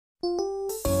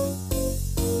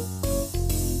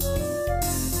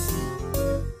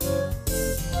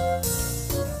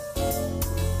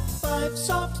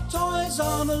toys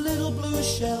on a little blue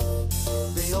shelf.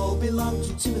 They all belong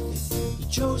to Timothy,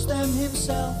 he chose them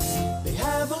himself. They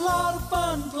have a lot of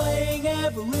fun playing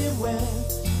everywhere.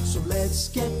 So let's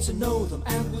get to know them,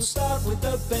 and we'll start with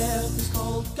the bear. He's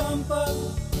called Gumper,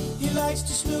 he likes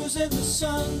to snooze in the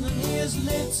sun, and here's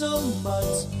Little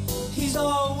Mutt, he's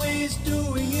always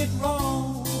doing it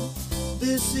wrong.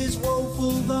 This is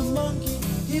Woeful the monkey,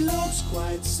 he looks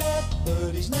quite sad,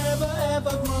 but he's never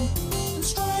ever grumpy. And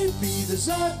Stripey the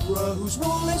zebra, whose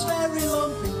wool is very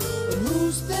lumpy. And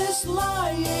who's this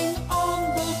lying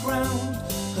on the ground?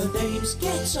 Her name's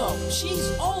Get Up,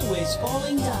 she's always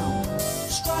falling down.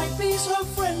 Stripey's her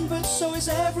friend, but so is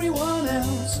everyone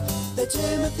else. They're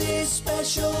Timothy's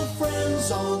special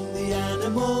friends on the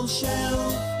animal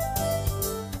shelf.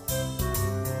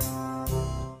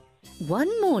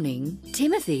 One morning,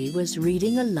 Timothy was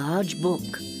reading a large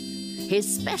book.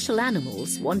 His special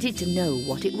animals wanted to know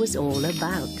what it was all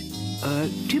about.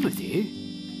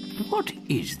 Timothy, what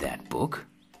is that book?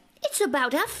 It's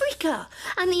about Africa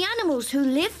and the animals who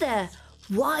live there.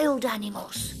 Wild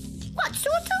animals. What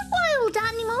sort of wild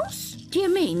animals? Do you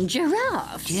mean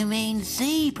giraffes? Do you mean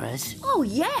zebras? Oh,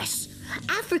 yes.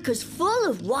 Africa's full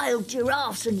of wild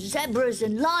giraffes and zebras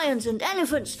and lions and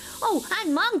elephants. Oh,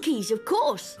 and monkeys, of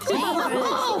course.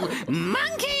 Oh,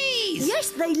 monkeys! Yes,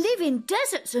 they live in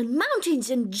deserts and mountains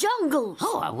and jungles.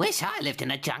 Oh, I wish I lived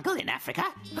in a jungle in Africa.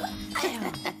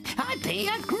 I'd be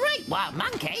a great wild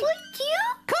monkey. Would you?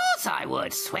 Of course I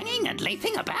would, swinging and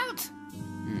leaping about.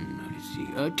 Let's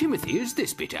see. Timothy, is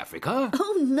this bit Africa?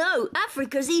 Oh, no,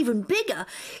 Africa's even bigger.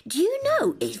 Do you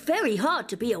know it's very hard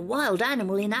to be a wild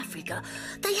animal in Africa?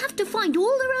 They have to find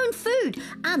all their own food,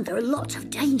 and there are lots of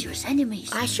dangerous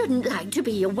enemies. I shouldn't like to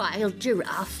be a wild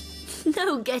giraffe.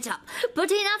 No, Get Up. But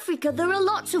in Africa, there are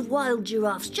lots of wild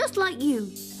giraffes, just like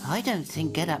you. I don't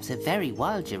think Get Up's a very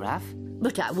wild giraffe.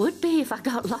 But I would be if I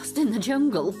got lost in the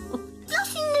jungle.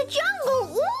 Lost in the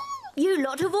jungle? Ooh. You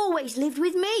lot have always lived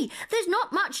with me. There's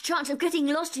not much chance of getting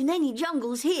lost in any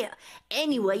jungles here.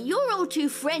 Anyway, you're all too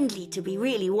friendly to be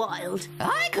really wild.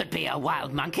 I could be a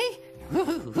wild monkey.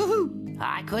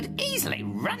 I could easily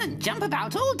run and jump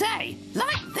about all day,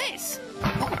 like this.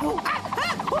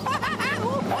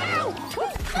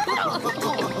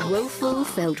 Woeful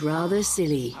felt rather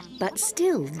silly, but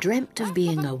still dreamt of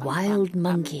being a wild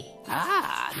monkey.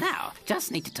 Now,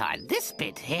 just need to tie this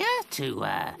bit here to,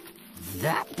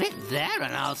 that bit there,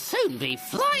 and I'll soon be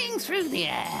flying through the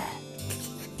air.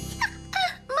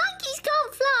 Monkeys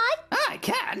can't fly. I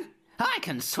can. I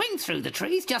can swing through the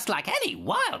trees just like any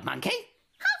wild monkey.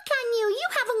 How can you? You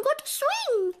haven't got a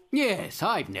swing. Yes,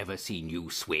 I've never seen you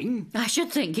swing. I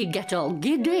should think he'd get all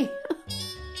giddy.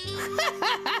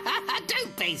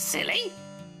 Don't be silly.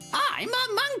 I'm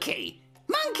a monkey.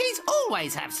 Monkeys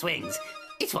always have swings.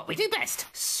 It's what we do best,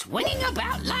 swinging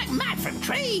about like mad from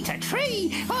tree to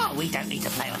tree. Oh, we don't need to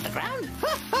play on the ground.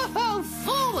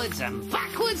 Forwards and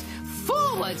backwards,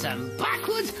 forwards and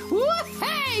backwards.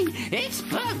 Woo-hey! It's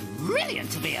brilliant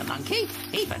to be a monkey.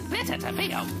 Even better to be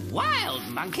a wild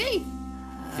monkey.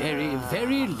 Very,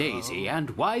 very lazy, and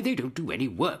why they don't do any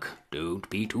work. Don't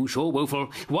be too sure,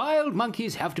 Woeful. Wild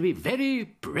monkeys have to be very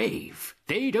brave.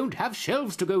 They don't have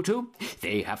shelves to go to.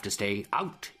 They have to stay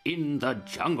out in the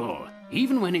jungle,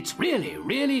 even when it's really,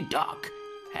 really dark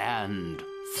and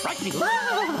frightening.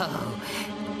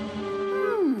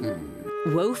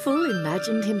 Woeful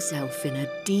imagined himself in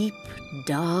a deep,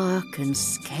 dark and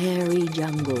scary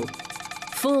jungle,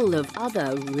 full of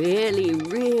other really,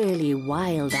 really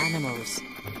wild animals.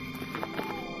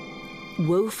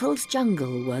 Woeful's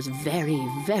jungle was very,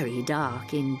 very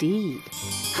dark indeed.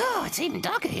 Oh, it's even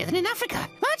darker here than in Africa.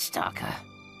 Much darker.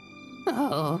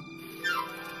 Oh.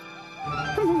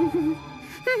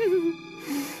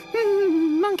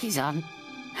 Monkeys aren't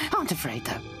afraid,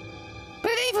 though.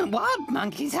 But even wild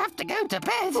monkeys have to go to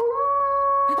bed.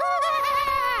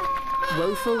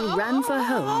 Woeful ran for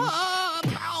home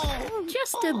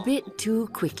just a bit too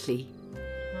quickly.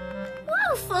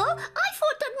 Woeful, I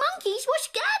thought that monkeys were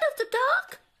scared of the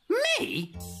dark.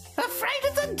 Me? Afraid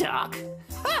of the dark?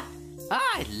 Ha!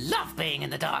 I love being in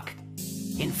the dark.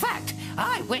 In fact,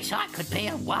 I wish I could be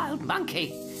a wild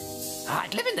monkey.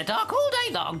 I'd live in the dark all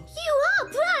day long. You are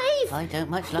brave. I don't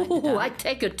much like the dark. Oh, I'd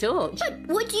take a torch. But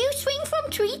would you swing from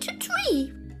tree to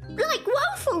tree? Like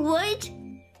Woeful would?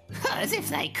 As if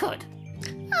they could.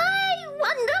 I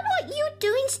wonder what you'd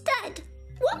do instead.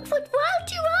 What would wild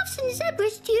giraffes and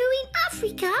zebras do in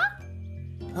Africa?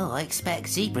 Oh, I expect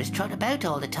zebras trot about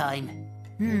all the time.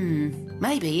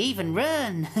 Maybe even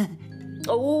run.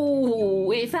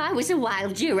 Oh, if I was a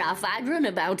wild giraffe, I'd run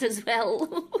about as well.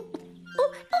 Do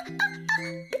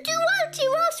wild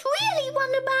giraffes really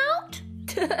run about?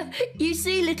 You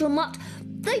see, little Mutt,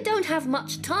 they don't have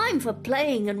much time for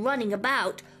playing and running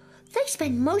about. They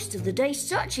spend most of the day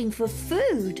searching for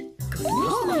food.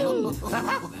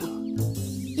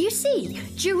 You see,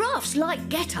 giraffes like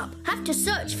Get-Up have to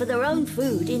search for their own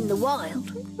food in the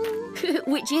wild,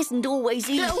 which isn't always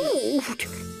easy.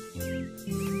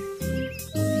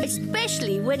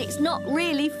 Especially when it's not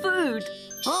really food.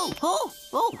 Oh!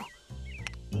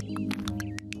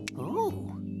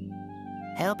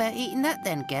 How about eating that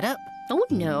then, Get-Up? Oh,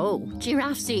 no.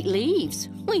 Giraffes eat leaves.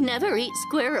 We never eat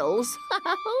squirrels.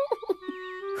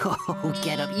 Oh,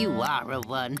 Get-Up, you are a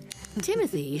one.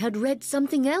 Timothy had read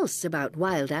something else about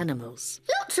wild animals.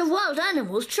 Lots of wild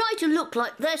animals try to look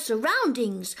like their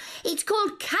surroundings. It's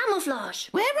called camouflage.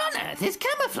 Where on earth is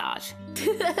camouflage?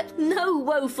 No,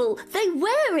 Woeful, they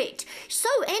wear it, so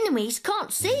enemies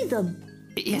can't see them.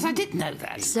 Yes, I did know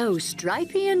that. So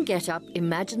Stripey and Get-Up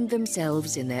imagined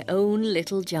themselves in their own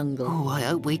little jungle. Oh, I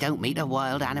hope we don't meet a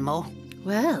wild animal.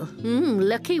 Well,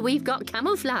 lucky we've got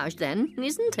camouflage then,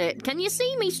 isn't it? Can you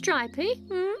see me, Stripey?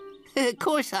 Of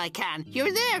course I can.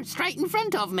 You're there, straight in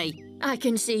front of me. I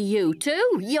can see you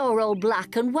too. You're all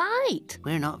black and white.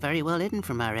 We're not very well hidden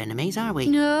from our enemies, are we?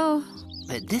 No.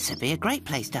 But this would be a great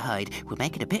place to hide. We'll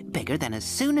make it a bit bigger, then as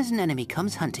soon as an enemy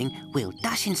comes hunting, we'll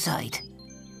dash inside.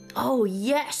 Oh,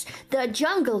 yes, the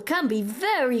jungle can be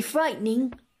very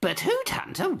frightening. But who'd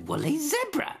hunt a woolly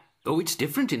zebra? Oh, it's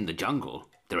different in the jungle.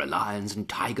 There are lions and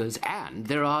tigers, and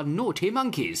there are naughty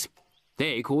monkeys.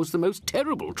 They cause the most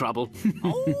terrible trouble.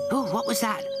 Oh, what was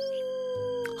that?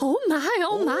 Oh,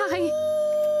 my.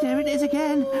 There it is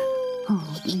again.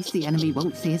 Oh, at least the enemy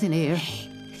won't see us in here.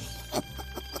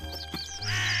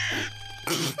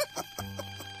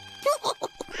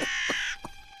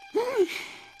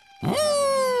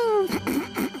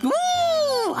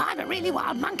 I'm a really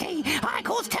wild monkey. I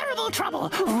cause terrible trouble.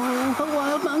 Oh, a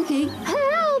wild monkey.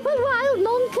 Help, a wild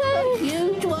monkey.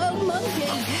 Huge wild monkey.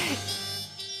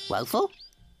 Woeful?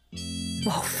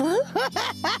 Waffle?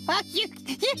 you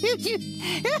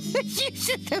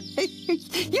should have...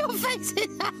 Your face is...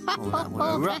 Oh, that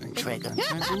was a rotten trigger.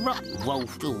 That's a rotten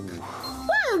wolf.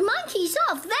 Wild monkeys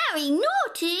are very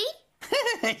naughty.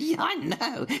 Yeah, I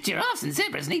know. Giraffes and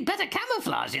zebras need better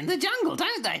camouflage in the jungle,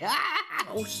 don't they?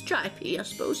 Oh, Stripey, I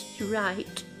suppose you're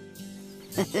right.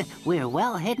 We're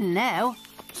well hidden now.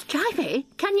 Stripey,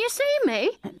 can you see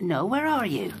me? No, where are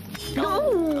you?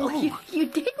 Oh, you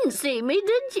didn't see me,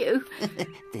 did you?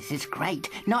 This is great.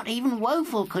 Not even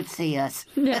Woeful could see us.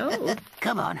 No.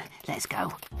 Come on, let's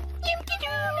go.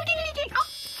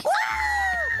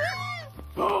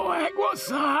 Oh, heck, what's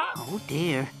that? Oh,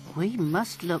 dear. We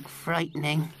must look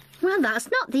frightening. Well, that's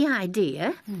not the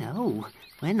idea. No,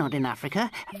 we're not in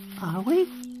Africa, are we?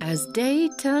 As day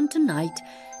turned to night,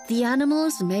 the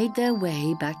animals made their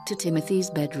way back to Timothy's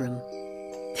bedroom.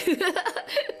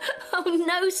 Oh,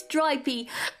 no, Stripey.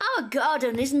 Our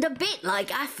garden isn't a bit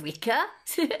like Africa.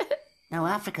 No,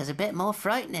 Africa's a bit more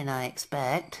frightening, I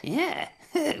expect. Yeah.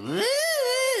 Timothy,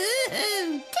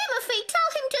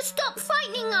 tell him to stop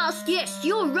frightening us. Yes,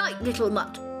 you're right, little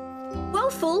Mutt.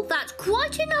 Woeful, that's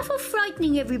quite enough of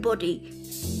frightening everybody.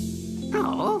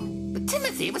 Oh, but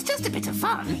Timothy, it was just a bit of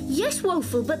fun. Yes,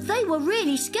 Woeful, but they were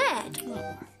really scared.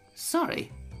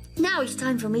 Sorry. Now it's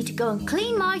time for me to go and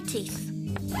clean my teeth.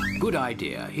 Good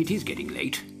idea. It is getting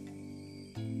late.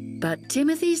 But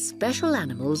Timothy's special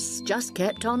animals just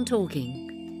kept on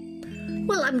talking.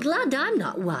 Well, I'm glad I'm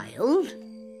not wild.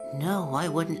 No, I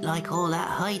wouldn't like all that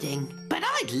hiding. But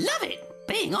I'd love it,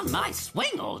 being on my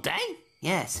swing all day.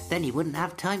 Yes, then you wouldn't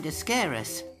have time to scare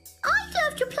us. I'd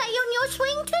love to play on your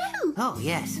swing too. Oh,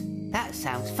 yes. That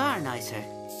sounds far nicer,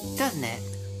 doesn't it?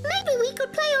 Maybe we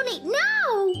could play on it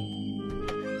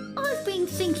now. I've been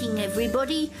thinking,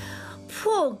 everybody.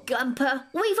 Poor Gumper.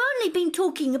 We've only been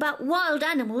talking about wild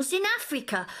animals in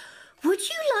Africa. Would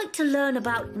you like to learn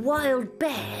about wild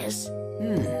bears?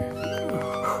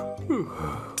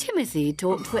 Timothy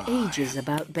talked for ages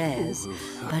about bears,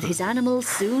 but his animals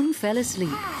soon fell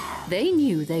asleep. They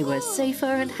knew they were safer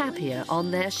and happier on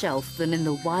their shelf than in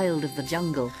the wild of the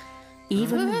jungle.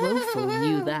 Even Woeful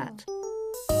knew that.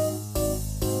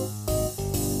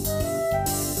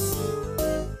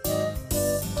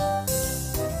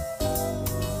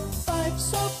 Five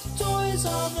soft toys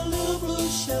on the little blue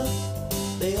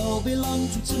shelf. They all belong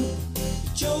to Timothy.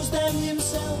 He chose them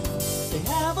himself. They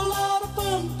have a lot of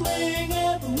fun playing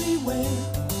everywhere.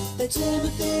 They're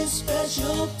Timothy's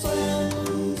special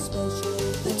friends.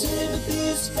 They're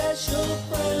Timothy's special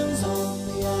friends on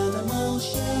the animal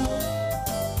shelf.